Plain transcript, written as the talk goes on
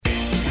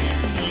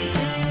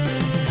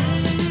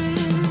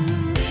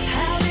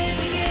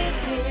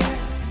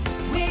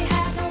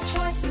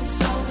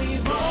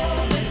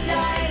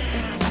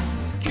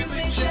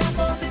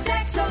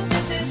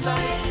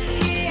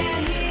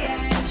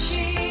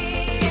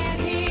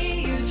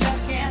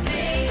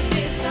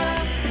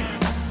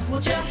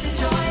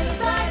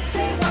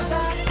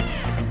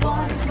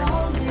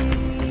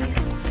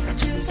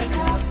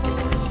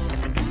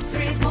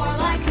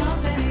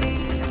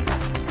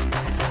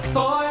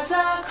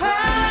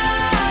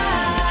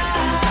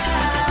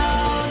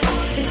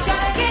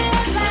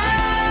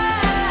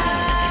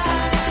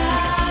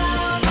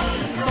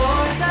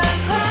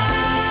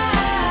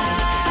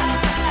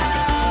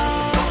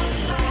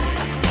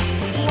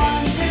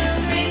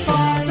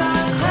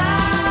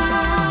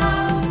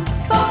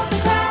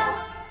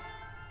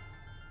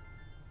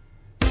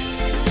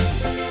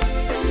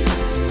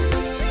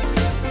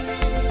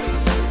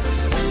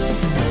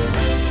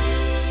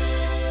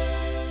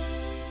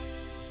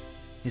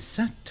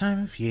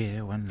of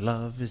year when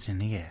love is in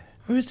the air?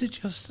 Or is it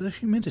just the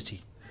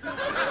humidity?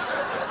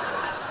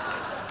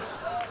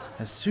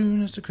 As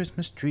soon as the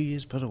Christmas tree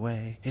is put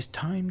away, it's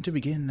time to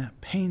begin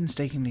that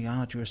painstakingly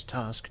arduous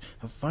task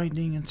of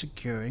finding and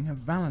securing a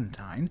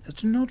Valentine that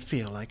does not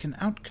feel like an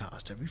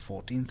outcast every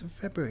 14th of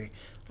February,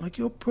 like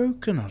you're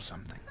broken or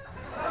something.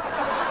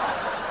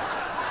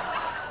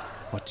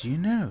 What do you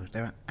know?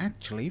 There are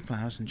actually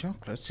flowers and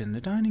chocolates in the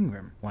dining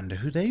room. Wonder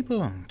who they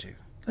belong to.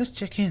 Let's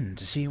check in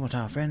to see what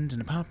our friends in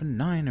apartment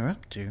 9 are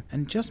up to,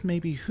 and just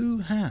maybe who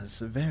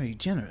has a very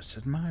generous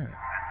admirer.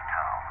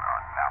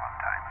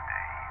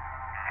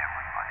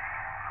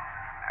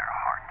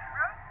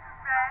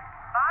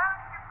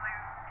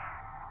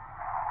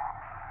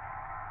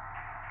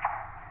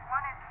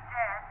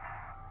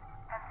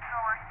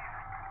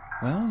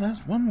 Well,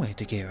 that's one way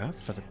to gear up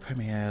for the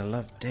premiere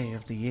love day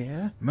of the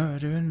year,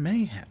 Murder and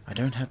Mayhem. I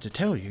don't have to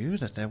tell you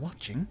that they're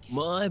watching.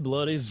 My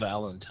Bloody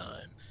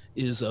Valentine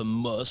is a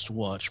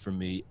must-watch for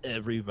me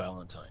every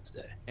Valentine's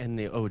Day. And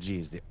the OG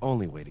is the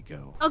only way to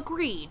go.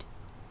 Agreed.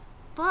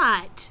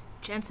 But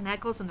Jensen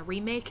Ackles in the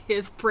remake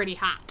is pretty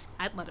hot.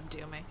 I'd let him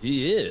do me.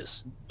 He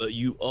is, but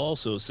you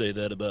also say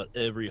that about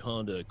every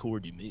Honda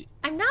Accord you meet.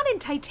 I'm not in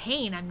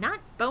Titan. I'm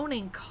not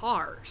boning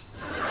cars.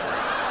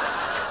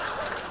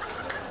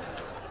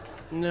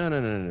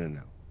 No.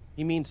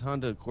 He means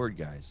Honda Accord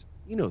guys.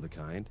 You know the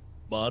kind.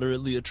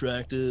 Moderately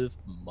attractive,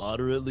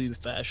 moderately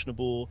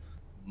fashionable,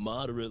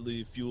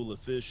 moderately fuel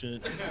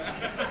efficient,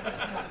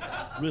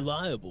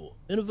 reliable,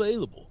 and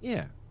available.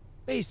 Yeah,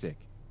 basic.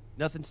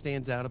 Nothing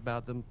stands out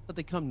about them, but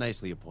they come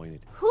nicely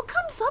appointed. Who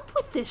comes up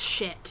with this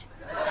shit?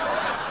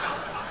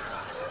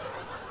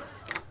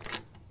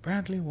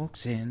 Bradley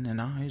walks in and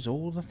eyes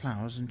all the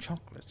flowers and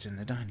chocolates in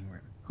the dining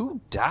room.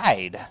 Who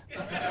died?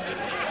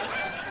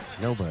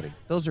 Nobody.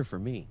 Those are for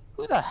me.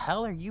 Who the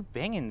hell are you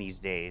banging these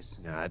days?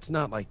 Nah, it's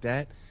not like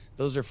that.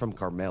 Those are from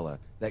Carmela,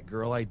 that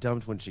girl I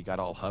dumped when she got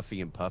all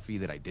huffy and puffy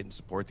that I didn't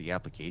support the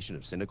application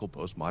of cynical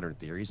postmodern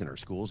theories in our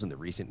schools in the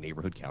recent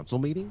neighborhood council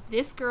meeting.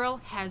 This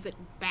girl has it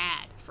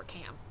bad for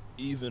Cam.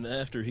 Even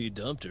after he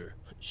dumped her,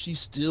 she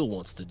still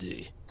wants the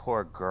D.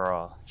 Poor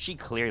girl. She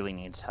clearly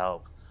needs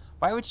help.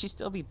 Why would she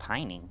still be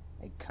pining?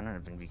 It couldn't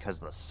have been because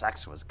the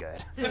sex was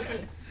good.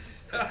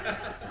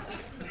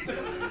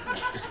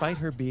 Despite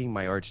her being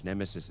my arch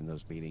nemesis in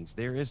those meetings,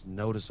 there is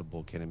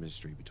noticeable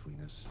chemistry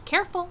between us.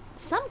 Careful.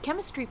 Some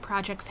chemistry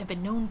projects have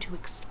been known to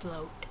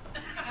explode.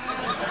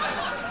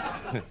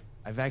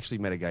 I've actually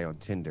met a guy on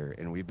Tinder,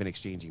 and we've been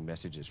exchanging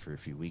messages for a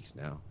few weeks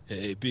now.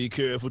 Hey, be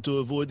careful to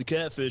avoid the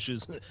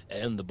catfishes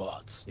and the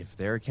bots. If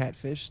they're a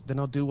catfish, then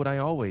I'll do what I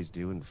always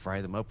do and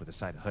fry them up with a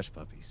side of hush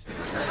puppies.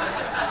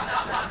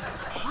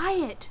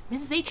 Quiet.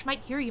 Mrs. H might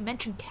hear you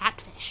mention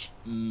catfish.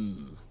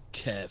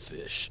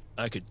 Catfish.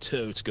 I could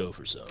totes go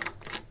for some.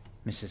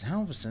 Mrs.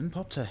 Halverson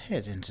popped her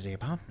head into the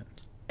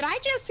apartment. Did I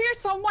just hear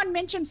someone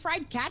mention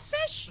fried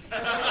catfish?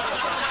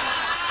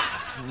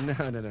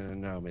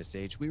 No, Miss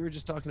H. We were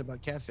just talking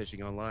about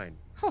catfishing online.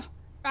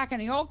 Back in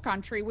the old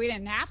country, we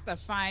didn't have to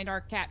find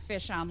our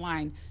catfish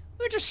online.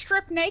 We would just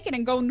strip naked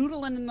and go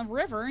noodling in the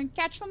river and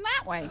catch them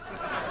that way.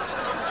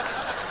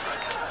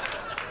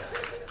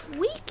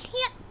 We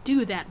can't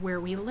do that where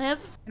we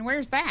live. And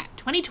where's that?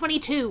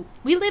 2022.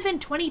 We live in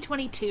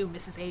 2022,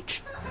 Mrs.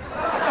 H.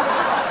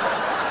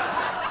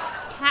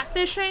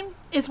 Catfishing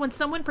is when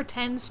someone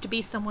pretends to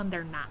be someone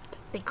they're not.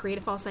 They create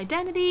a false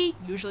identity,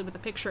 usually with a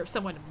picture of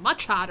someone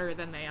much hotter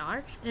than they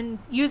are, and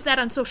use that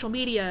on social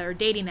media or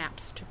dating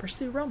apps to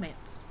pursue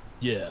romance.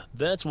 Yeah,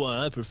 that's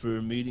why I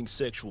prefer meeting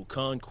sexual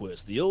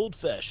conquest the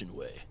old-fashioned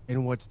way.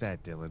 And what's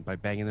that, Dylan? By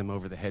banging them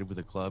over the head with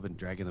a club and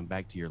dragging them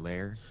back to your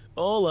lair?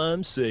 All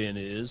I'm saying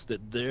is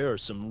that there are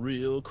some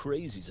real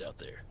crazies out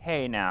there.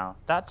 Hey now,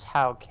 that's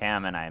how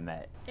Cam and I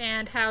met.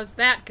 And how's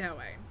that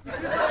going?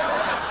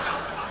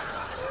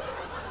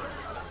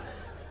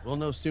 We'll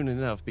know soon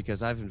enough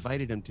because I've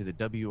invited him to the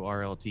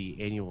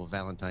WRLT annual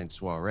Valentine's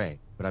soiree,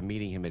 but I'm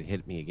meeting him at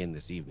Hit Me Again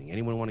this evening.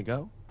 Anyone want to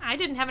go? I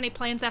didn't have any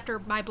plans after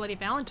My Bloody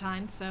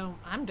Valentine, so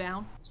I'm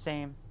down.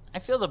 Same. I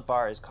feel the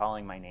bar is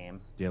calling my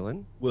name.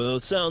 Dylan? Well,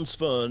 it sounds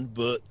fun,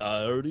 but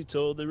I already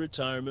told the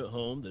retirement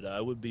home that I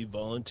would be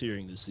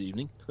volunteering this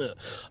evening.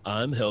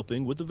 I'm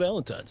helping with the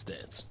Valentine's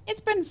dance.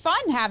 It's been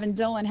fun having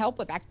Dylan help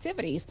with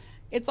activities.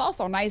 It's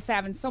also nice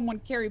having someone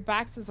carry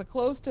boxes of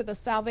clothes to the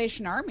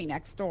Salvation Army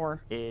next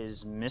door.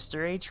 Is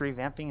Mr. H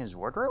revamping his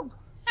wardrobe?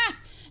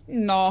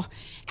 No.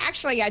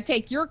 Actually, I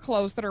take your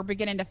clothes that are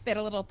beginning to fit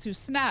a little too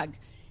snug.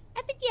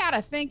 I think you ought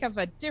to think of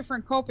a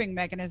different coping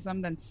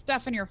mechanism than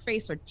stuffing your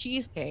face with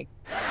cheesecake.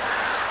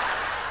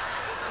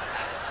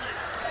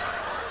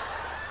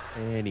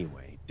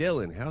 Anyway,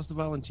 Dylan, how's the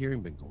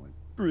volunteering been going?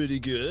 Pretty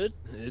good.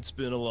 It's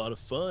been a lot of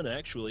fun,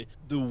 actually.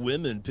 The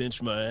women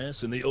pinched my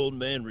ass and the old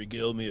man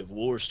regaled me of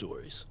war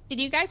stories. Did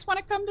you guys want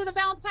to come to the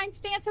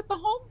Valentine's dance at the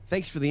home?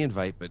 Thanks for the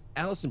invite, but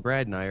Allison,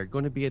 Brad, and I are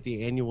going to be at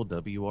the annual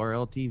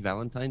WRLT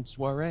Valentine's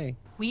soiree.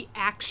 We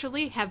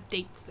actually have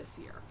dates this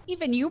year.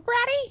 Even you,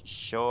 Bratty?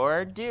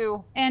 Sure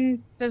do.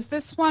 And does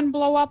this one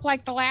blow up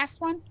like the last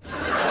one?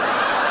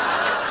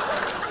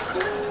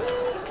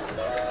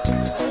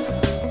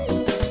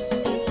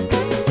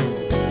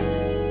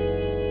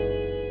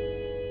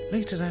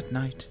 Later that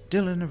night,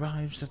 Dylan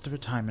arrives at the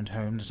retirement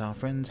home that our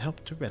friends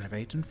helped to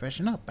renovate and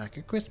freshen up back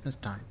at Christmas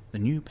time. The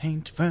new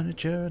paint,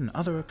 furniture, and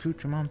other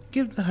accoutrements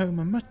give the home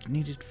a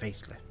much-needed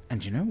facelift.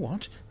 And you know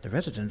what? The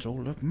residents all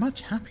look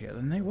much happier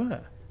than they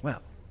were.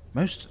 Well,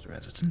 most of the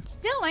residents.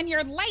 Dylan,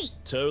 you're late.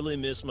 Totally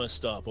missed my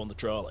stop on the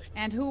trolley.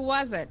 And who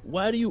was it?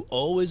 Why do you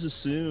always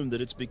assume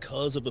that it's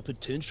because of a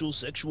potential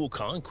sexual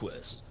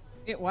conquest?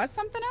 It was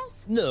something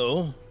else?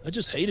 No, I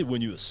just hate it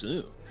when you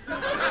assume.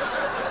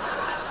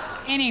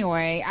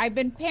 Anyway, I've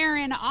been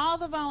pairing all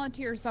the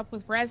volunteers up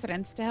with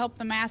residents to help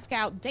them ask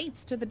out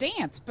dates to the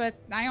dance, but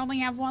I only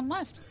have one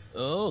left.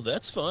 Oh,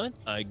 that's fine.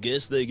 I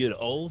guess they get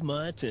all of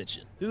my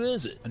attention. Who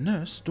is it? A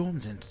nurse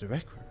storms into the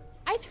rec room.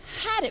 I've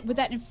had it with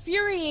that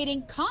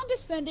infuriating,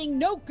 condescending,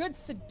 no-good,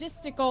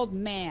 sadistic old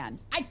man.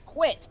 I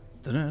quit.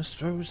 The nurse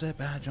throws their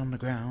badge on the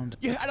ground.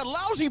 You had a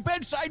lousy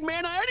bedside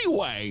manner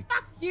anyway.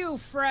 Fuck you,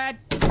 Fred.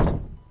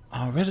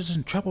 Our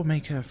resident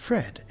troublemaker,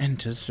 Fred,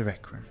 enters the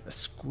rec room. A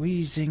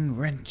squeezing,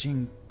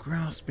 wrenching,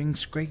 grasping,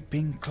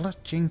 scraping,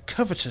 clutching,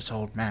 covetous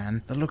old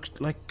man that looks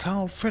like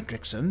Carl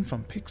Fredricksen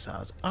from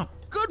Pixar's Up.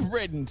 Good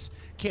riddance.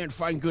 Can't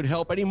find good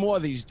help anymore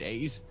these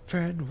days.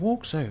 Fred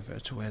walks over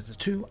to where the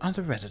two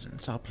other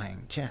residents are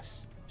playing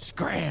chess.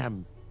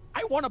 Scram.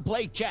 I want to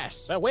play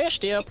chess. But we're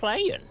still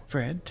playing.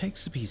 Fred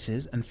takes the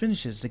pieces and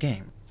finishes the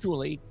game.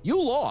 Actually,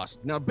 you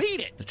lost. Now beat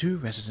it. The two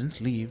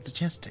residents leave the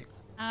chess table.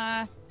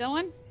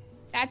 Dylan?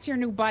 That's your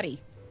new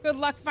buddy. Good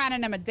luck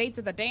finding him a date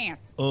to the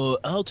dance.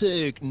 I'll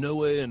take No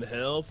Way in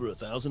Hell for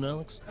 1,000,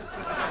 Alex.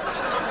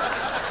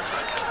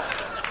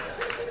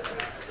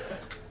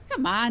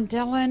 Come on,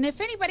 Dylan. If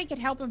anybody could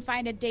help him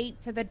find a date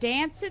to the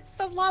dance, it's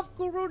the love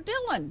guru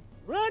Dylan.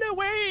 Run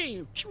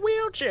away!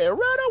 Wheelchair!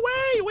 Run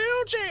away!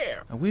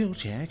 Wheelchair! A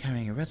wheelchair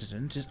carrying a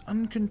resident is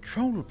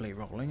uncontrollably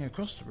rolling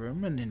across the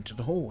room and into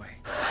the hallway.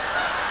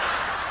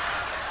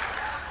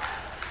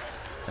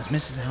 As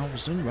Mrs.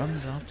 Halverson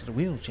runs after the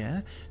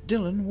wheelchair,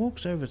 Dylan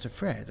walks over to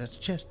Fred at the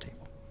chess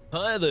table.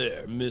 Hi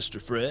there, Mr.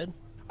 Fred.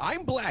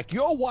 I'm black.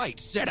 You're white.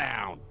 Sit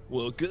down.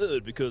 Well,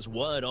 good, because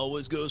white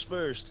always goes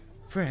first.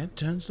 Fred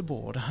turns the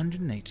board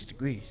 180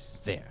 degrees.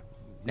 There.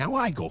 Now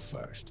I go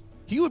first.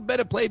 You had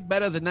better play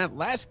better than that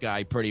last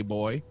guy, pretty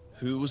boy.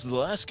 Who was the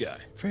last guy?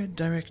 Fred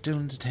directs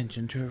Dylan's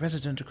attention to a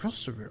resident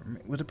across the room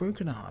with a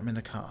broken arm in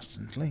a cast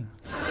and sling.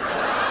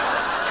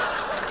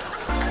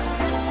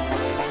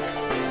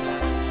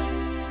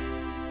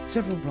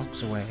 Several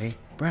blocks away,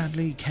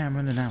 Bradley,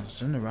 Cameron, and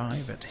Allison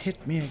arrive at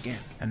Hit Me Again.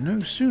 And no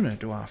sooner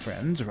do our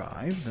friends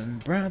arrive than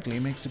Bradley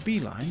makes a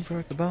beeline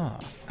for the bar.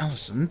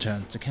 Allison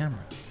turns to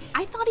Cameron.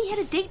 I thought he had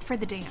a date for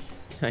the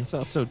dance. I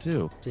thought so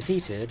too.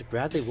 Defeated,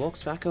 Bradley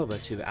walks back over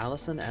to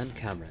Allison and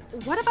Cameron.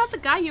 What about the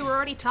guy you were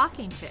already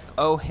talking to?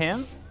 Oh,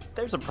 him?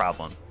 There's a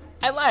problem.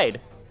 I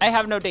lied. I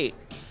have no date.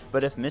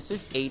 But if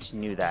Mrs. H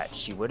knew that,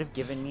 she would have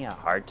given me a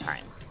hard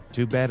time.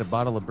 Too bad a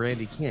bottle of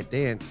brandy can't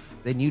dance.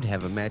 Then you'd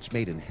have a match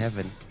made in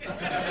heaven.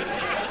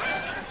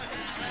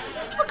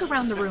 Look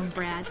around the room,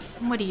 Brad.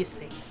 And what do you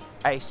see?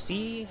 I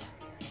see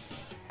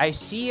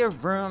a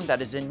room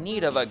that is in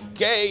need of a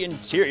gay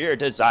interior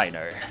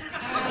designer.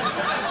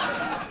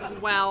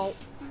 Well,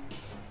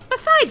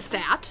 besides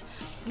that,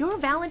 your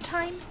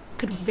Valentine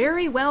could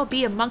very well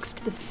be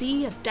amongst the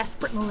sea of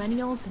desperate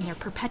millennials in their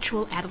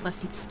perpetual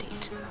adolescent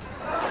state.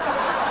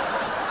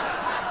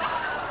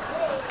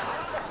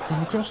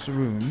 From across the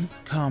room,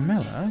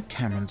 Carmela,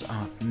 Cameron's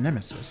arch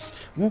nemesis,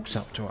 walks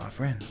up to our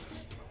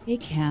friends. Hey,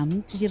 Cam,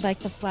 did you like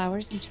the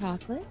flowers and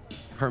chocolates?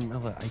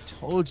 Carmela, I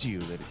told you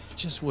that it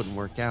just wouldn't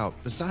work out.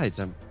 Besides,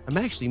 I'm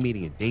actually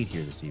meeting a date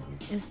here this evening.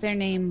 Is their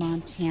name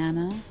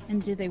Montana?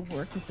 And do they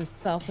work as a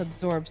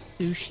self-absorbed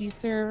sushi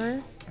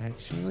server?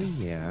 Actually,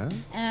 yeah.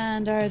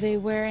 And are they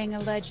wearing a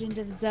Legend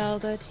of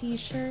Zelda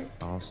t-shirt?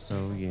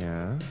 Also,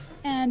 yeah.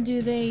 And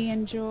do they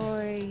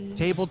enjoy...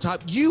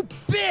 Tabletop, you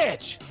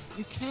bitch!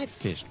 You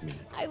catfished me.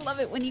 I love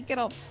it when you get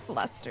all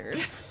flustered.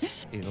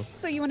 Ew.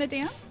 So you want to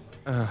dance?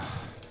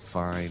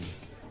 Fine.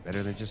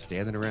 Better than just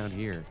standing around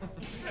here.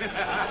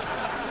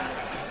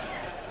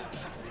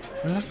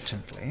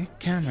 Reluctantly,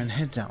 Cameron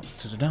heads out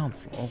to the dance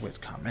floor with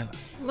Carmela.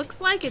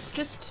 Looks like it's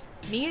just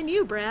me and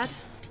you, Brad.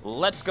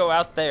 Let's go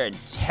out there and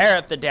tear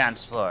up the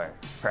dance floor.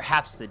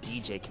 Perhaps the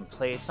DJ can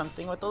play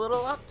something with a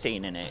little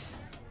octane in it.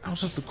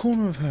 Out of the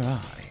corner of her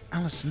eye,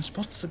 Allison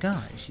spots the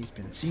guy she's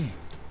been seeing.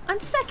 On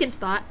second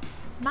thought,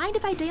 mind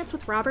if I dance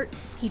with Robert?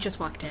 He just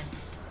walked in.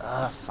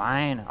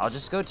 Fine. I'll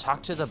just go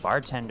talk to the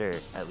bartender.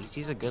 At least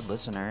he's a good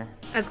listener.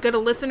 As good a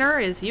listener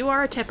as you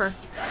are a tipper.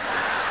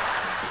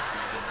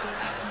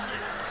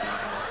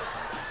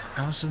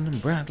 Allison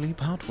and Bradley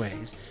part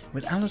ways,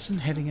 with Allison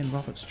heading in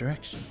Robert's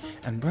direction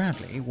and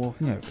Bradley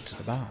walking over to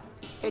the bar.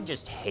 I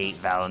just hate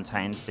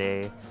Valentine's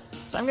Day,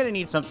 so I'm gonna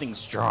need something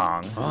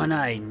strong. Oh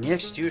nein,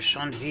 nicht du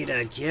schon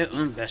wieder hier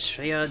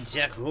beschwert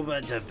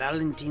darüber der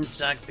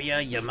Valentinstagbier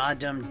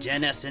jemandem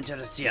Dennis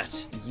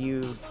interessiert.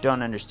 You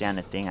don't understand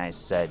a thing I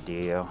said, do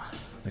you?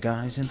 The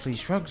guy simply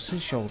shrugs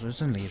his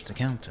shoulders and leaves the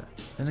counter.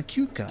 Then a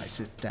cute guy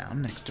sits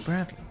down next to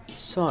Bradley.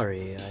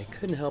 Sorry, I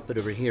couldn't help but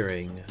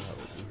overhearing.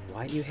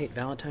 Why do you hate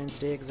Valentine's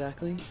Day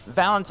exactly?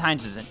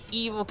 Valentine's is an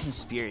evil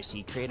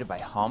conspiracy created by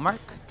Hallmark,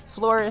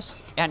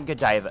 Florist, and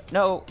Godiva.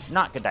 No,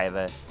 not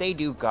Godiva. They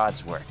do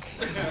God's work.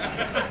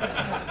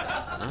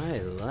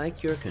 I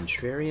like your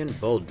contrarian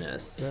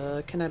boldness.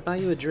 Can I buy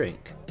you a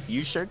drink?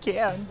 You sure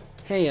can.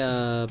 Hey,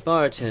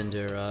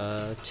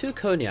 bartender, 2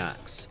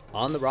 cognacs,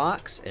 on the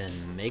rocks, and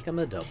make 'em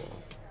a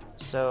double.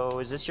 So,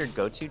 is this your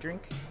go-to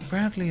drink?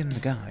 Bradley and the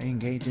guy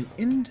engage in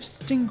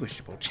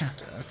indistinguishable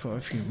chatter for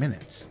a few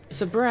minutes.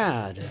 So,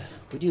 Brad,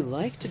 would you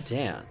like to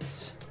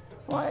dance?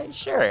 Why,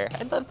 sure.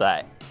 I'd love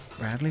that.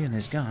 Bradley and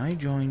his guy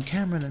join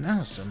Cameron and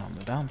Allison on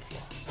the dance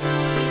floor.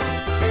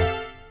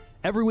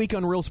 Every week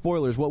on Real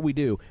Spoilers, what we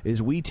do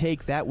is we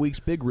take that week's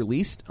big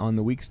release on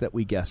the weeks that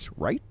we guess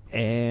right,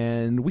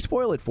 and we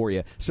spoil it for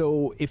you.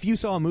 So if you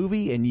saw a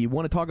movie and you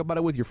want to talk about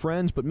it with your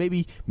friends, but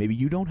maybe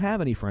you don't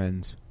have any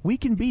friends, we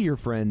can be your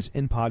friends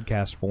in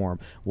podcast form.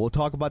 We'll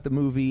talk about the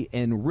movie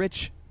in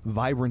rich,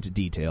 vibrant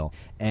detail,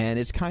 and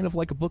it's kind of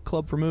like a book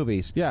club for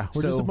movies. Yeah,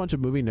 we're just a bunch of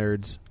movie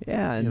nerds.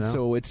 Yeah, and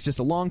so it's just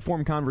a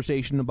long-form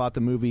conversation about the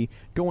movie,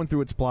 going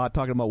through its plot,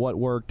 talking about what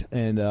worked,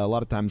 and a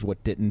lot of times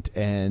what didn't,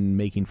 and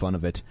making fun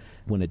of it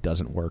when it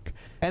doesn't work.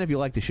 And if you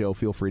like the show,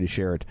 feel free to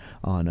share it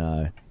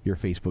on your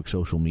Facebook,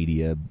 social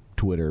media,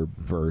 Twitter,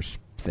 verse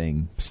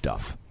thing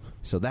stuff.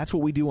 So that's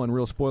what we do on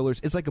Real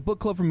Spoilers. It's like a book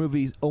club for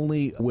movies,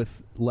 only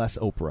with less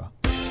Oprah.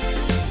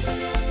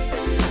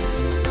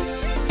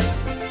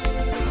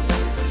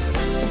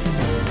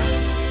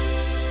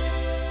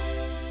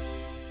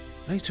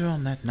 Later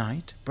on that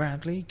night,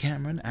 Bradley,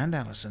 Cameron, and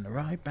Allison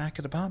arrive back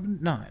at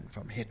Apartment 9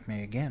 from Hit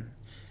Me Again.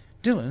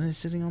 Dylan is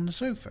sitting on the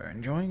sofa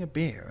enjoying a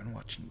beer and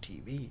watching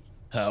TV.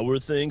 How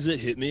were things at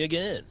Hit Me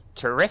Again?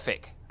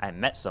 Terrific. I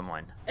met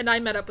someone. And I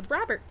met up with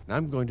Robert. And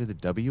I'm going to the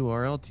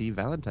WRLT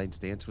Valentine's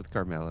dance with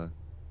Carmela.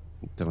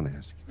 Don't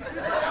ask.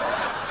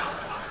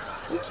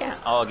 We can't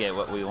all get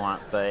what we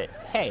want, but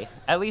hey,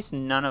 at least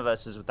none of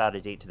us is without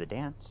a date to the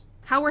dance.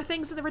 How were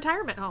things in the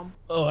retirement home?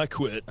 Oh, I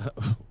quit.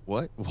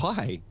 What?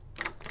 Why?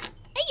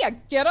 Hey, you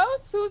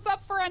kiddos, who's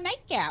up for a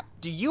nightcap?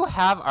 Do you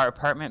have our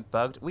apartment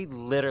bugged? We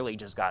literally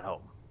just got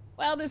home.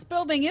 Well, this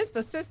building is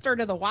the sister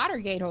to the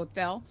Watergate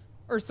Hotel,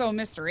 or so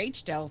Mr.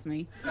 H tells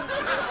me.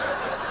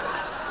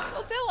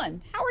 Well, Dylan,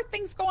 how are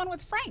things going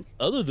with Frank?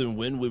 Other than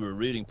when we were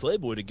reading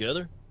Playboy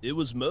together, it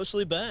was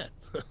mostly bad.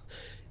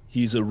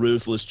 He's a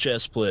ruthless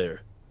chess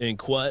player and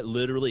quite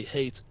literally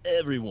hates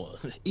everyone,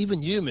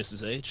 even you,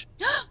 Mrs. H.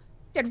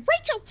 Did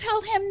Rachel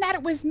tell him that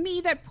it was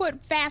me that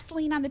put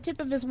Vaseline on the tip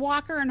of his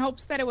walker in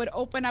hopes that it would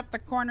open up the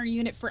corner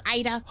unit for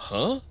Ida?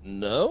 Huh?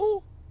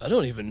 No? I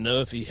don't even know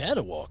if he had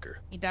a walker.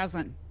 He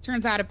doesn't.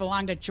 Turns out it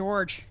belonged to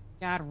George.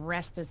 God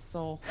rest his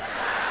soul.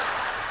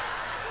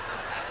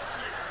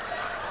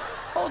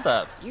 Hold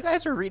up. You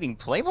guys are reading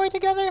Playboy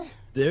together?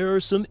 There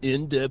are some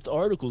in-depth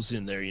articles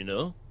in there, you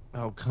know?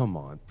 Oh, come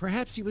on.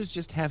 Perhaps he was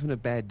just having a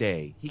bad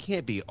day. He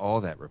can't be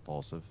all that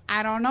repulsive.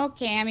 I don't know,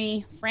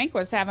 Cammy. Frank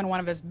was having one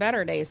of his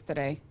better days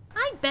today.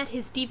 I bet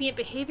his deviant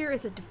behavior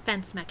is a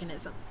defense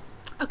mechanism.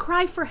 A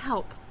cry for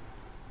help.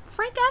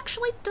 Frank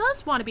actually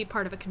does want to be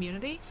part of a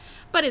community,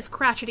 but his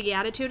crotchety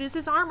attitude is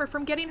his armor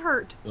from getting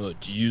hurt.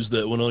 Did you use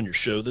that one on your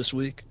show this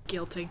week?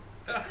 Guilty.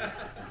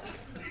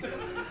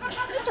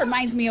 This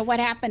reminds me of what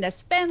happened to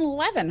Sven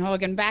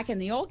Levenhogen back in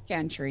the old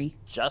country.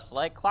 Just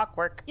like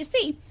clockwork. You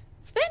see,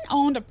 Sven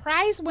owned a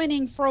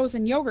prize-winning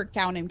frozen yogurt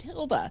cow named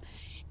Hilda,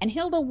 and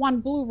Hilda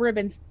won blue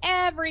ribbons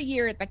every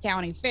year at the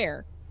county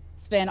fair.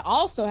 Sven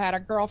also had a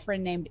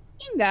girlfriend named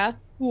Inga,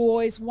 who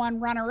always won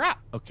runner-up.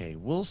 Okay,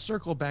 we'll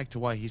circle back to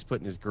why he's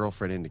putting his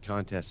girlfriend into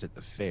contests at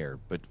the fair,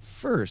 but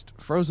first,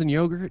 frozen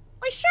yogurt?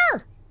 Why,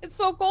 sure. It's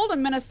so cold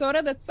in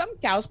Minnesota that some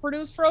cows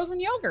produce frozen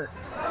yogurt.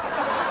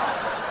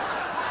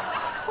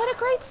 What a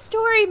great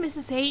story,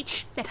 Mrs.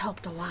 H. That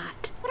helped a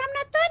lot. But I'm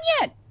not done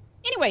yet.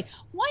 Anyway,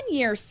 one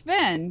year,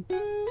 Sven...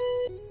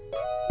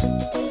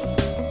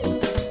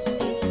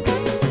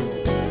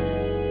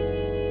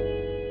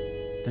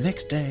 The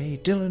next day,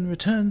 Dylan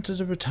returns to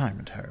the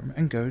retirement home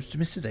and goes to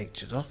Mrs.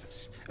 H's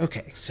office.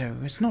 Okay, so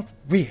it's not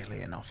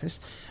really an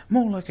office,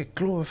 more like a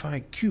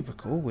glorified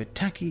cubicle with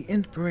tacky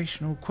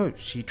inspirational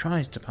quotes she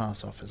tries to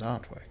pass off as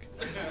artwork.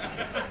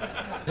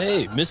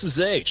 Hey,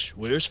 Mrs. H,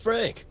 where's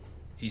Frank?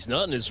 He's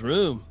not in his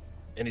room,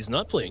 and he's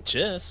not playing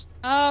chess.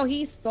 Oh,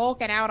 he's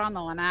sulking out on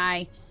the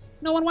lanai.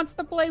 No one wants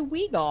to play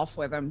Wii golf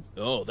with him.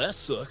 Oh, that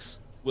sucks.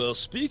 Well,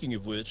 speaking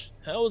of which,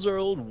 how is our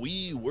old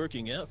Wii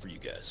working out for you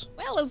guys?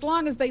 Well, as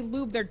long as they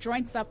lube their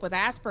joints up with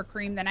Asper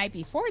cream the night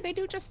before, they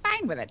do just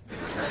fine with it.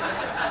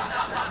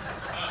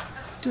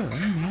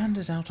 Dylan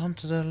meanders out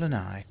onto the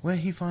lanai, where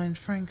he finds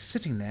Frank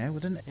sitting there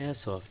with an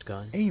airsoft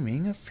gun,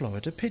 aiming at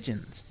Florida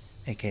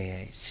pigeons,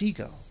 aka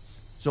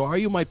seagulls. So are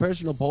you my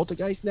personal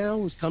poltergeist now,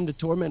 who's come to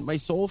torment my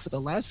soul for the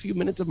last few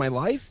minutes of my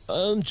life?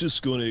 I'm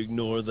just going to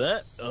ignore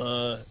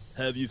that.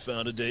 Have you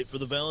found a date for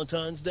the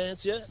Valentine's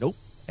dance yet? Nope,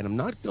 and I'm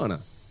not gonna.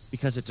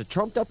 because it's a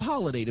trumped-up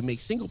holiday to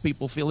make single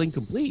people feel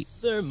incomplete.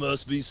 There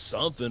must be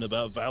something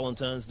about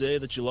Valentine's Day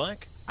that you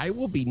like. I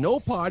will be no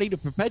party to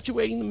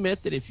perpetuating the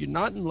myth that if you're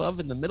not in love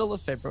in the middle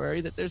of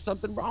February, that there's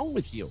something wrong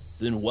with you.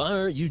 Then why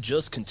aren't you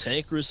just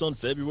cantankerous on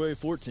February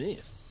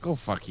 14th? Go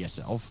fuck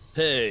yourself.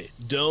 Hey,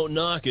 don't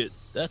knock it.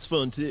 That's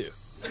fun too.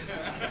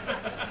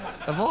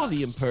 Of all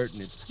the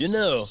impertinence. You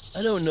know,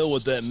 I don't know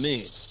what that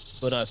means,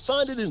 but I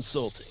find it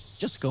insulting.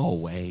 Just go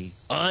away.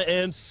 I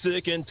am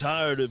sick and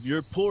tired of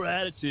your poor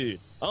attitude.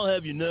 I'll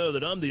have you know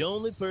that I'm the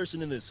only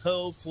person in this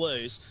whole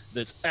place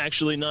that's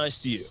actually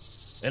nice to you.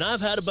 And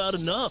I've had about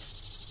enough.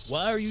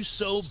 Why are you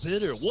so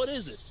bitter? What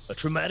is it? A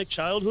traumatic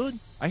childhood?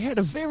 I had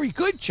a very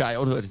good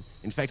childhood.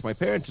 In fact, my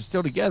parents are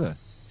still together.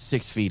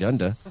 6 feet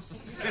under.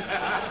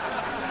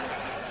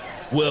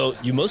 Well,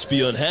 you must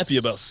be unhappy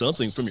about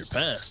something from your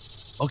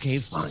past. Okay,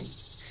 fine.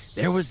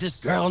 There was this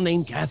girl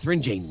named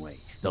Catherine Janeway,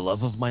 the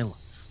love of my life.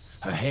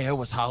 Her hair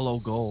was hollow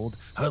gold,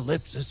 her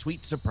lips a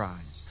sweet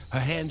surprise. Her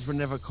hands were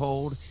never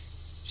cold.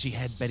 She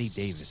had Betty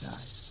Davis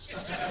eyes.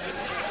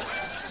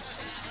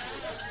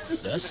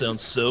 That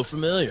sounds so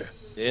familiar.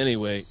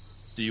 Anyway,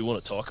 do you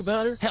want to talk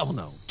about her? Hell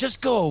no.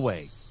 Just go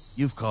away.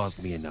 You've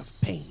caused me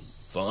enough pain.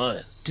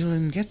 Fine.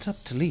 Dylan gets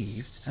up to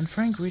leave, and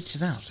Frank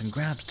reaches out and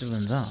grabs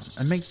Dylan's arm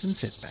and makes him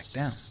sit back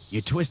down.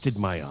 You twisted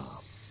my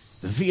arm.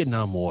 The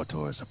Vietnam War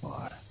tore us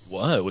apart.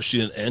 Why? Was she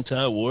an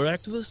anti-war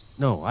activist?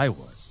 No, I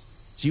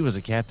was. She was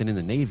a captain in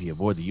the Navy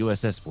aboard the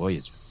USS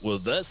Voyager. Well,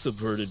 that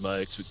subverted my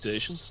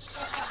expectations.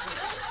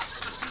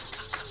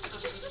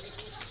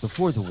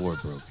 Before the war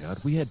broke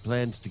out, we had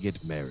plans to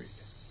get married.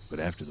 But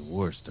after the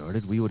war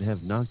started, we would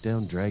have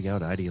knockdown,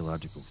 drag-out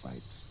ideological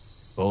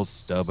fights. Both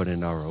stubborn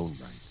in our own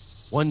right.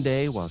 One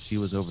day, while she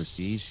was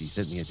overseas, she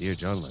sent me a Dear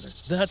John letter.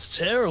 That's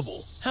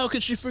terrible. How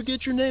could she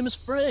forget your name is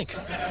Frank?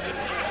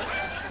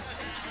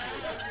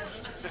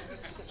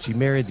 She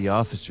married the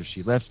officer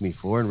she left me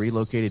for and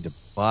relocated to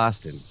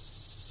Boston.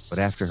 But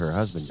after her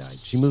husband died,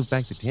 she moved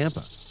back to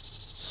Tampa.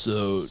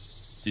 So,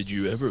 did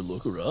you ever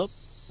look her up?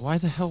 Why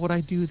the hell would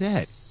I do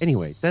that?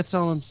 Anyway, that's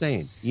all I'm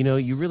saying. You know,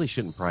 you really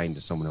shouldn't pry into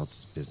someone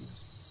else's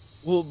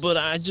business. Well, but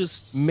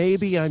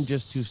Maybe I'm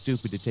just too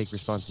stupid to take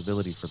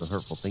responsibility for the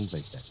hurtful things I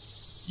said.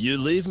 You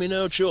leave me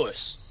no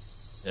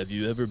choice. Have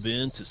you ever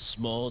been to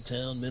small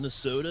town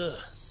Minnesota?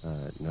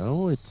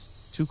 No,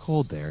 it's too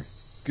cold there.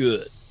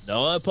 Good.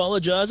 Now I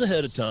apologize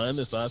ahead of time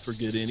if I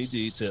forget any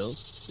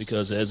details,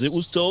 because as it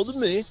was told to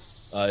me,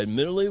 I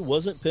admittedly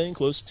wasn't paying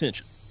close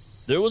attention.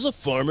 There was a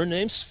farmer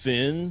named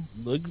Sven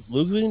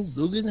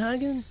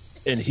Lugenhagen,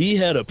 and he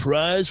had a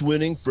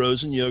prize-winning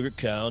frozen yogurt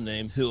cow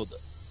named Hilda.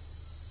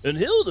 And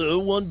Hilda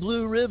won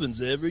blue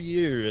ribbons every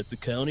year at the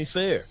county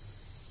fair.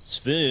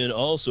 Sven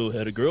also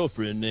had a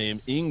girlfriend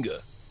named Inga,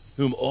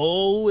 whom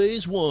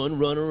always won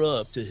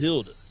runner-up to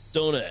Hilda.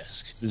 Don't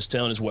ask. This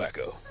town is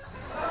wacko.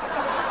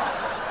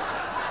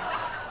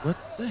 What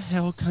the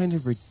hell kind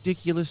of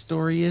ridiculous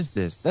story is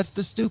this? That's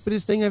the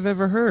stupidest thing I've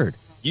ever heard.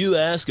 You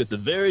ask at the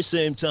very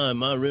same time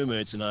my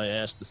roommates and I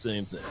asked the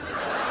same thing.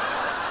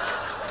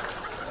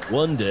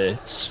 One day,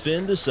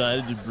 Sven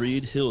decided to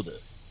breed Hilda.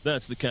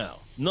 That's the cow,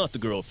 not the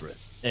girlfriend.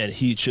 And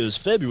he chose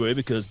February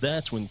because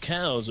that's when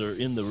cows are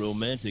in the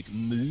romantic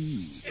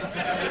mood.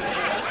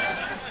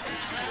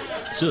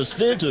 So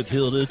Sven took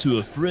Hilda to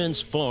a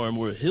friend's farm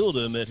where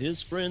Hilda met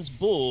his friend's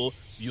bull,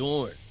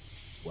 Bjorn.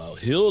 While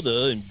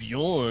Hilda and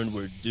Bjorn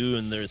were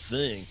doing their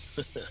thing,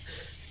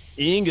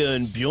 Inga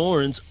and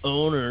Bjorn's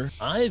owner,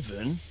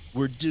 Ivan,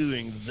 were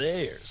doing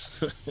theirs.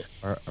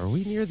 Are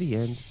we near the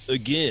end?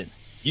 Again,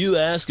 you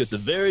ask at the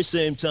very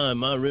same time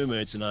my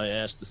roommates and I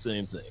asked the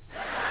same thing.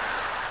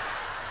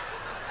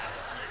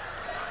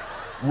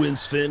 When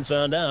Sven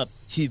found out,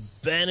 he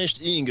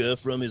banished Inga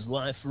from his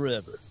life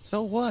forever.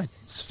 So what?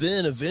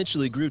 Sven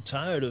eventually grew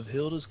tired of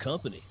Hilda's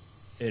company,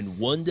 and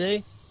one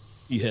day,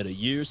 he had a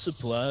year's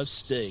supply of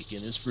steak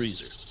in his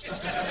freezer.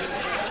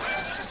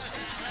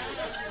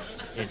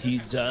 And he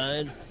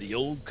died the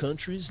old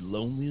country's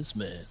loneliest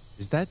man.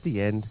 Is that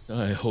the end?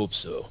 I hope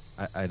so.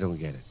 I don't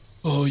get it.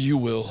 Oh, you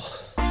will.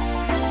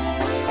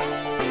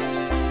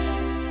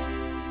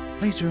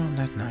 Later on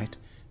that night,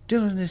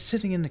 Dylan is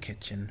sitting in the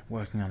kitchen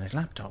working on his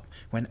laptop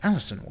when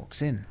Allison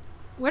walks in.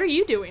 What are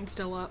you doing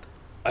still up?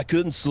 I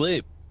couldn't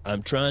sleep.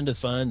 I'm trying to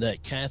find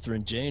that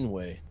Catherine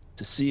Janeway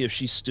to see if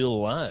she's still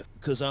alive,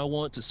 because I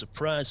want to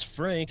surprise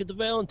Frank at the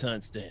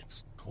Valentine's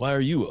dance. Why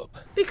are you up?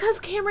 Because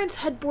Cameron's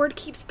headboard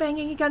keeps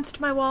banging against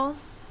my wall,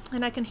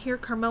 and I can hear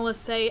Carmela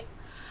say,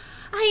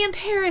 "I am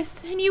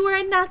Paris, and you are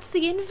a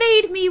Nazi.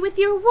 Invade me with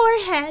your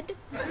warhead."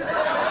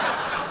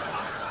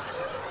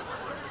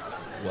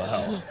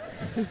 Wow.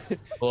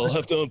 Well, I'll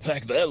have to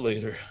unpack that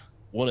later.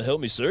 Want to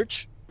help me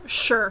search?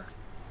 Sure.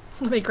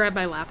 Let me grab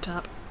my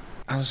laptop.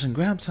 Allison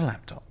grabs her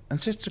laptop and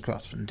sits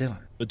across from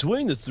Dylan.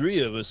 Between the three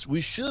of us,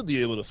 we should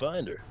be able to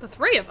find her. The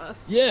three of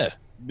us? Yeah.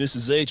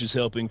 Mrs. H is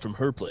helping from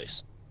her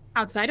place.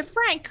 Outside of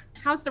Frank,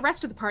 how's the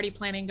rest of the party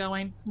planning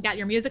going? Got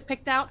your music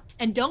picked out?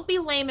 And don't be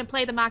lame and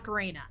play the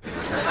Macarena.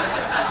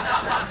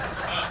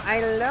 I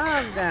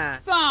love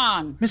that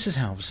song. Mrs.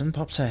 Halverson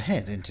pops her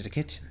head into the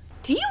kitchen.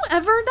 Do you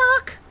ever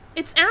knock?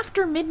 It's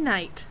after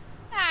midnight.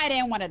 I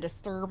didn't want to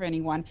disturb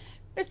anyone.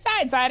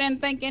 Besides, I didn't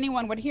think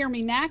anyone would hear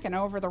me knocking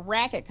over the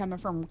racket coming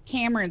from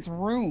Cameron's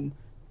room.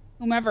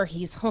 Whomever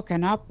he's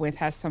hooking up with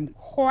has some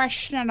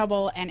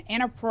questionable and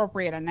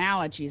inappropriate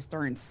analogies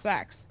during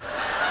sex.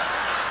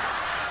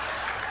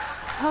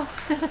 Oh,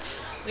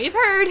 we've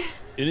heard.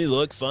 Any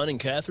luck finding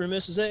Catherine,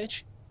 Mrs.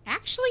 H?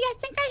 Actually, I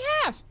think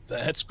I have.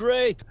 That's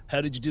great. How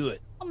did you do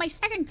it? Well, my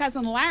second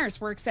cousin Lars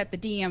works at the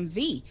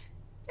DMV.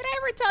 Did I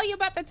ever tell you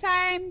about the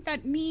time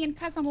that me and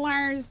cousin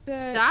Lars...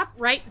 Stop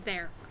right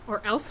there,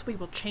 or else we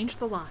will change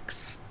the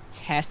locks.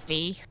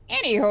 Testy.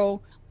 Anywho,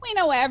 we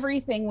know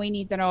everything we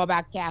need to know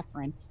about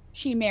Catherine.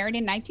 She married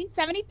in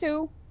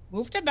 1972,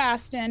 moved to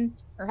Boston.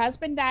 Her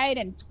husband died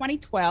in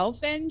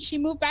 2012, and she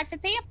moved back to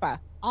Tampa.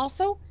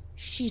 Also,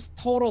 she's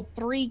totaled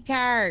 3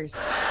 cars.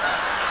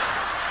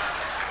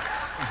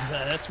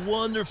 That's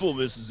wonderful,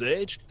 Mrs.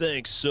 H.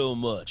 Thanks so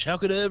much. How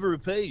could I ever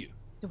repay you?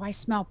 Do I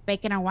smell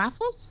bacon and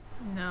waffles?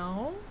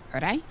 No.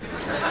 Could I?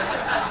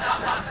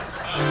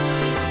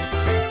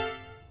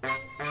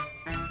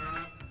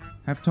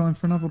 Have time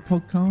for another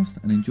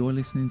podcast and enjoy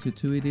listening to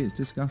two idiots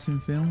discussing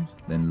films?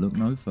 Then look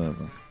no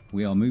further.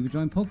 We are Movie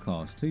Drone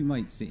Podcast, two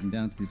mates sitting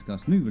down to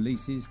discuss new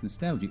releases,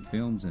 nostalgic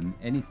films, and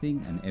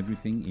anything and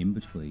everything in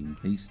between.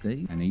 He's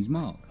Steve. And he's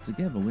Mark.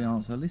 Together we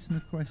answer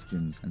listener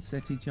questions and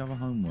set each other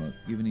homework,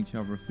 giving each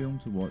other a film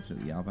to watch that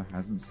the other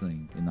hasn't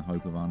seen, in the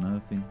hope of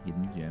unearthing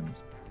hidden gems.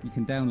 You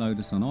can download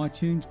us on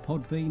iTunes,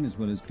 Podbean, as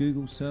well as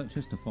Google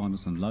searches to find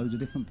us on loads of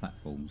different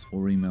platforms.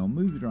 Or email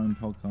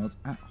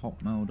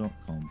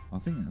moviedronepodcast@hotmail.com. I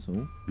think that's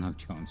all. No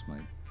chance,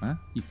 mate. Huh?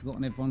 You've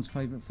forgotten everyone's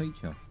favourite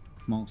feature,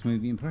 Mark's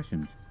movie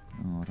impressions.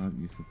 Oh, I'd hope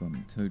you've forgotten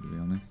it too, to be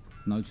honest.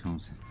 No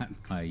chance of that,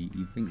 mate.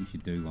 You think you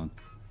should do one.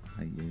 I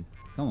hate you.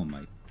 Come on,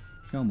 mate.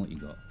 Show 'em what you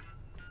got.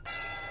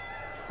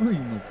 I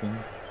ain't no bomb.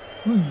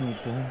 I ain't no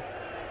bomb.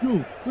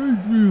 Yo,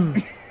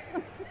 Adrian!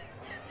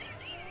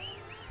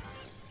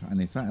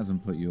 And if that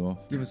hasn't put you off,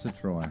 give us a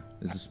try.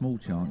 There's a small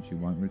chance you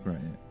won't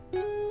regret it.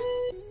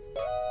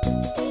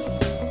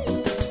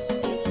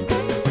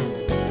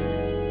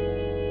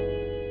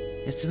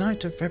 It's the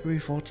night of February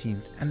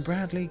 14th, and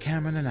Bradley,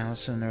 Cameron and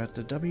Allison are at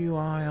the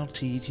WILT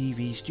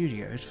TV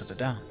studios for the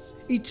dance.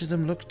 Each of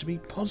them looks to be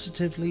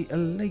positively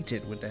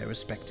elated with their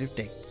respective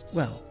dates.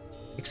 Well,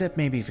 except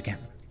maybe for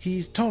Cameron.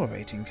 He's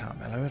tolerating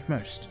Carmelo at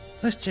most.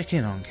 Let's check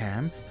in on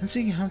Cam and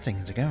see how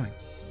things are going.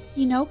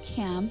 You know,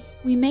 Cam,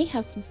 we may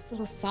have some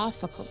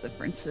philosophical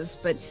differences,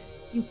 but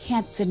you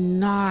can't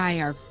deny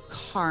our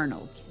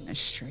carnal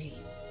chemistry.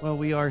 Well,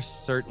 we are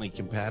certainly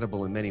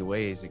compatible in many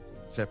ways,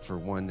 except for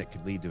one that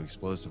could lead to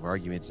explosive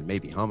arguments and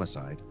maybe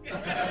homicide.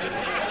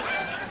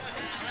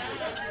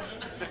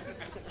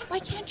 Why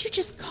can't you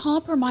just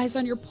compromise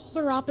on your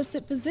polar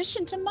opposite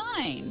position to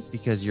mine?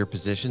 Because your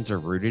positions are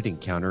rooted in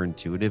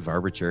counterintuitive,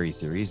 arbitrary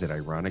theories that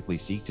ironically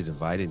seek to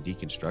divide and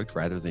deconstruct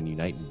rather than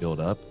unite and build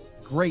up.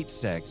 Great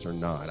sex or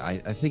not, I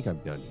think I'm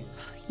done here.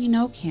 You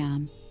know,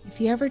 Cam,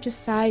 if you ever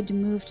decide to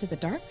move to the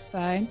dark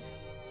side,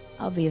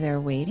 I'll be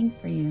there waiting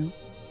for you.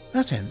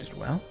 That ended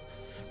well.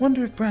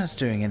 Wonder if Brad's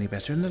doing any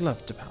better in the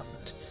love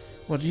department.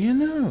 What do you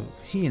know?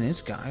 He and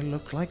his guy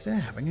look like they're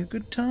having a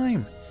good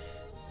time.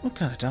 What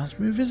kind of dance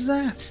move is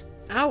that?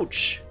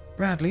 Ouch!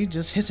 Bradley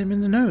just hit him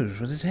in the nose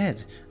with his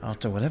head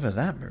after whatever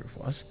that move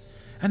was.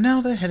 And now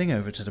they're heading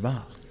over to the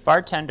bar.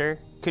 Bartender,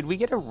 could we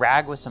get a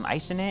rag with some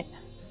ice in it?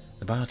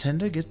 The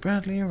bartender gives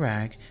Bradley a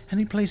rag, and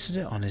he places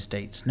it on his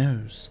date's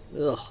nose.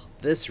 Ugh,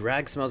 this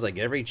rag smells like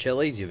every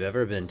Chili's you've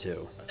ever been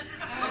to.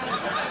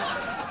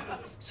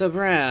 So,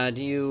 Brad,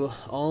 you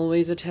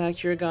always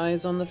attack your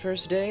guys on the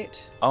first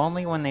date?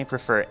 Only when they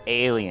prefer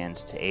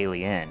aliens to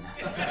alien.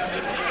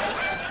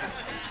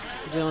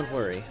 Don't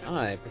worry,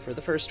 I prefer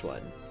the first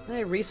one. I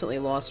recently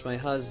lost my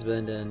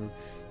husband, and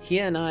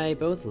he and I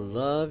both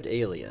loved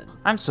Alien.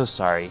 I'm so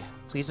sorry.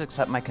 Please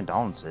accept my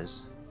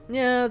condolences.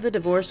 Yeah, the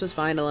divorce was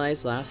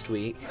finalized last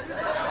week.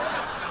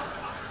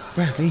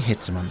 Bradley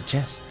hits him on the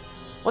chest.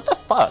 What the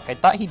fuck? I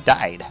thought he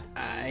died.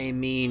 I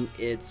mean,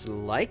 it's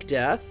like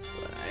death.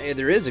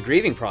 There is a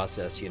grieving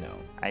process, you know.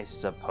 I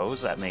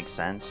suppose that makes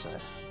sense.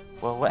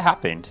 Well, what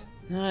happened?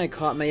 I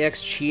caught my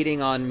ex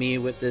cheating on me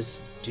with this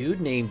dude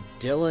named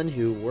Dylan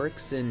who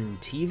works in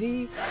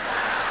TV.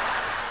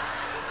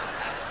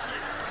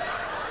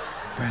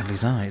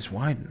 Bradley's eyes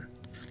widen.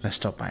 Let's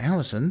stop by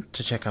Allison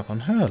to check up on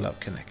her love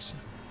connection.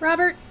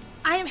 Robert,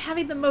 I am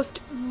having the most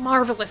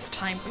marvelous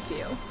time with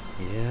you.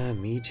 Yeah,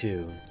 me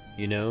too.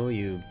 You know,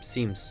 you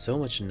seem so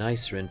much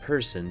nicer in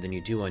person than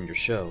you do on your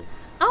show.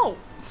 Oh,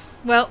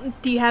 well,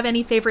 do you have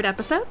any favorite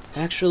episodes?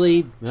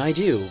 Actually, I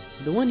do.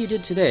 The one you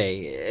did today,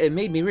 it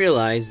made me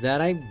realize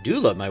that I do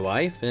love my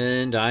wife,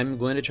 and I'm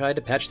going to try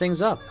to patch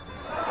things up.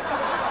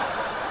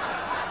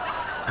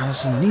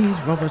 Allison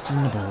knees Robert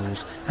in the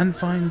balls and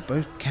finds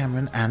both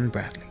Cameron and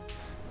Bradley.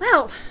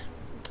 Well,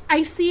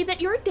 I see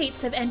that your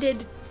dates have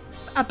ended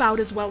about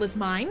as well as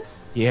mine.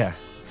 Yeah.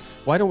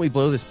 Why don't we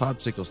blow this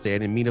popsicle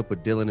stand and meet up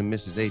with Dylan and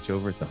Mrs. H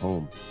over at the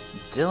home?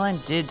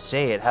 Dylan did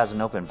say it has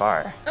an open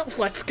bar. Oh,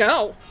 let's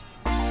go.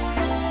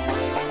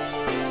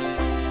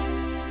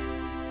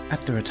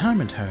 At the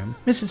retirement home,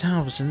 Mrs.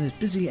 Halverson is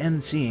busy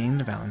emceeing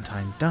the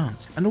Valentine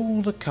dance, and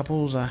all the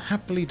couples are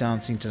happily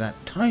dancing to that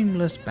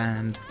timeless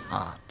band,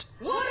 Heart.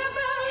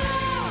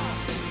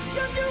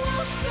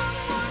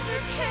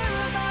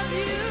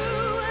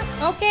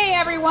 Okay,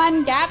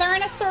 everyone, gather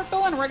in a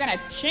circle and we're gonna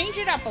change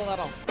it up a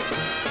little.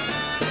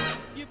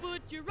 You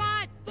put your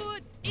right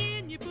foot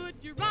in, you put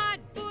your right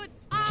foot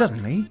out.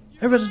 Suddenly,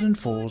 a resident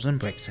falls and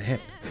breaks a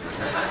hip.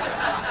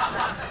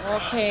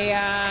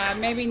 Okay,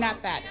 maybe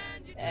not that.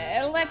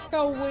 Let's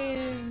go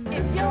with...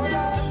 If you're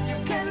lost,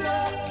 you can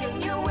look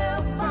and you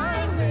will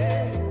find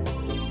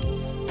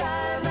me.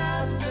 Time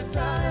after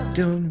time.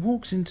 Dylan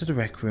walks into the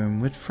rec room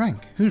with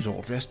Frank, who's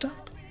all dressed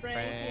up.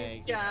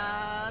 Frank's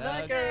got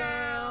a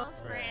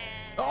girlfriend.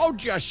 Oh,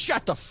 just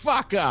shut the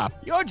fuck up.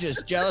 You're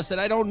just jealous that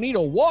I don't need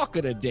a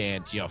walker to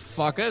dance, you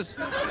fuckers.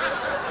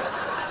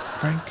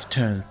 Frank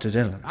turns to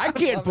Dylan. I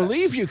can't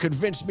believe you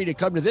convinced me to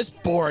come to this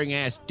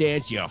boring-ass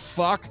dance, you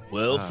fuck.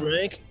 Well,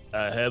 Frank,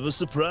 I have a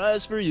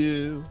surprise for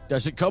you.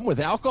 Does it come with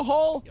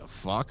alcohol? You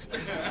fuck.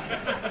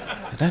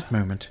 At that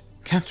moment,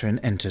 Catherine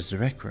enters the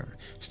rec room,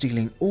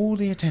 stealing all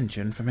the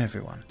attention from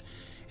everyone.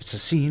 It's a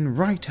scene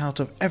right out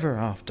of Ever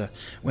After,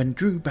 when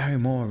Drew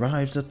Barrymore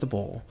arrives at the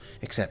ball,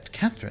 except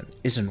Catherine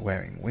isn't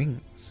wearing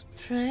wings.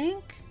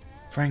 Frank?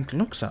 Frank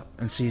looks up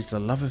and sees the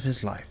love of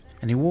his life,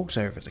 and he walks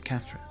over to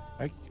Catherine.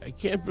 I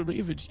can't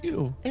believe it's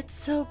you. It's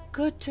so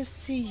good to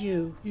see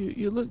you.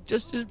 You look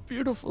just as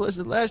beautiful as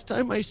the last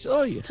time I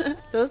saw you.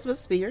 Those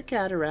must be your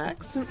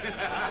cataracts.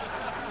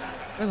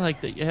 I like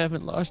that you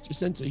haven't lost your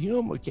sense of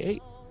humor,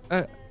 Kate.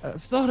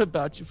 I've thought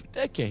about you for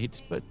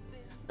decades, but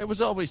I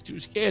was always too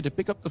scared to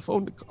pick up the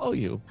phone to call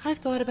you. I've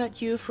thought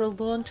about you for a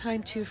long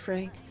time too,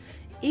 Frank.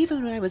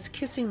 Even when I was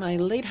kissing my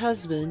late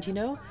husband, you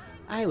know,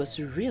 I was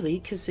really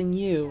kissing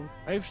you.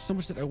 I have so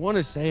much that I want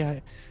to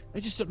say. I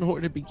just don't know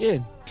where to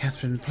begin.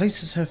 Catherine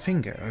places her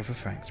finger over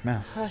Frank's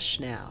mouth. Hush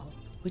now.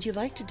 Would you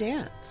like to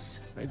dance?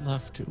 I'd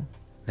love to.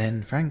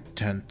 Then Frank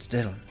turns to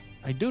Dylan.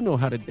 I do know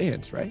how to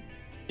dance, right?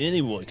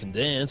 Anyone can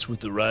dance with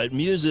the right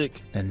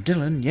music. Then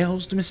Dylan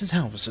yells to Mrs.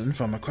 Halverson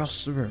from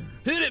across the room.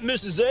 Hit it,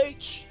 Mrs.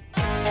 H!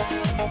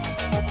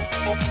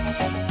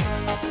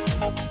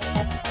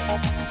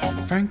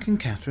 Frank and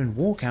Catherine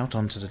walk out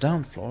onto the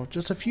dance floor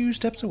just a few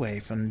steps away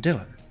from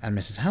Dylan, and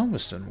Mrs.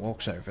 Halverson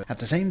walks over. At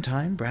the same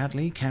time,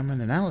 Bradley, Cameron,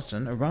 and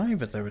Allison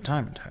arrive at the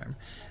retirement home,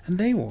 and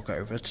they walk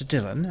over to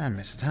Dylan and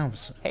Mrs.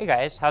 Halverson. Hey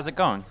guys, how's it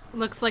going?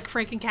 Looks like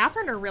Frank and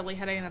Catherine are really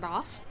hitting it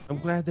off. I'm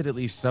glad that at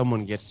least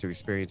someone gets to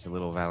experience a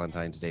little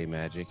Valentine's Day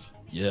magic.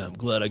 Yeah, I'm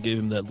glad I gave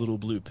him that little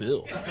blue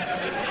pill.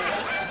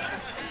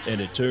 And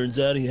it turns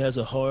out he has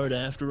a heart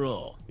after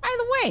all. By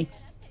the way,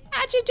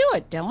 how'd you do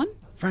it, Dylan?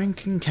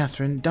 Frank and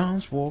Catherine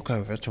dance walk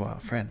over to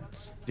our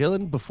friends.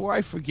 Dylan, before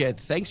I forget,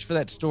 thanks for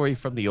that story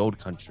from the old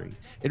country.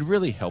 It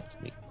really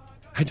helped me.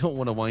 I don't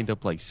want to wind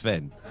up like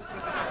Sven.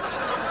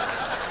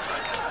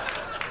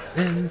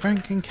 Then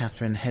Frank and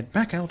Catherine head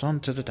back out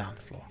onto the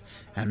dance floor,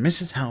 and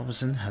Mrs.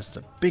 Halverson has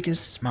the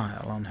biggest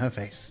smile on her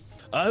face.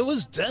 I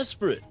was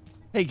desperate.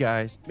 Hey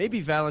guys, maybe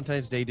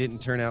Valentine's Day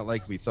didn't turn out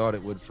like we thought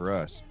it would for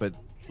us, but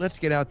let's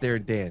get out there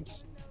and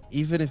dance,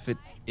 even if it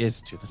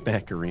is to the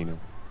Macarena.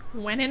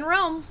 When in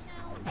Rome.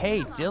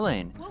 Hey,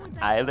 Dylan,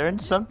 I learned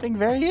something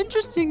very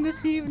interesting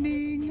this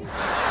evening.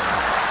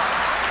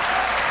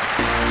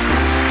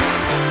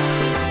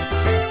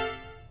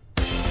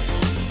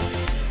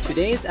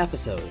 Today's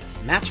episode,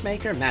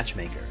 Matchmaker,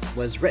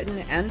 was written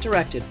and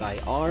directed by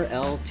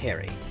R.L.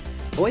 Terry.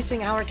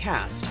 Voicing our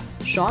cast,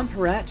 Sean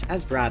Perrette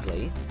as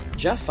Bradley,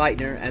 Jeff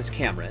Feitner as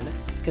Cameron,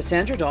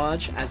 Cassandra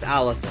Dodge as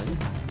Allison,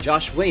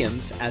 Josh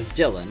Williams as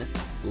Dylan,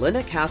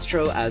 Linda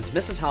Castro as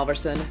Mrs.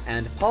 Halverson,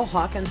 and Paul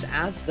Hawkins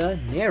as the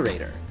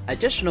narrator.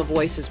 Additional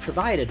voices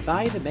provided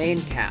by the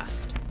main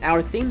cast.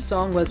 Our theme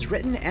song was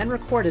written and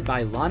recorded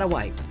by Lana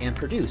White and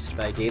produced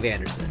by Dave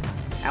Anderson.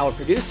 Our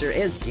producer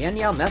is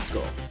Danielle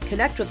Meskel.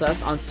 Connect with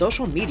us on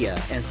social media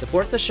and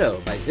support the show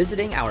by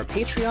visiting our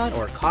Patreon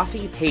or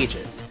Ko-fi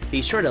pages.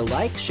 Be sure to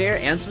like, share,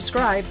 and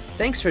subscribe.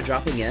 Thanks for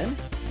dropping in.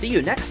 See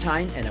you next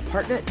time in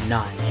Apartment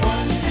 9.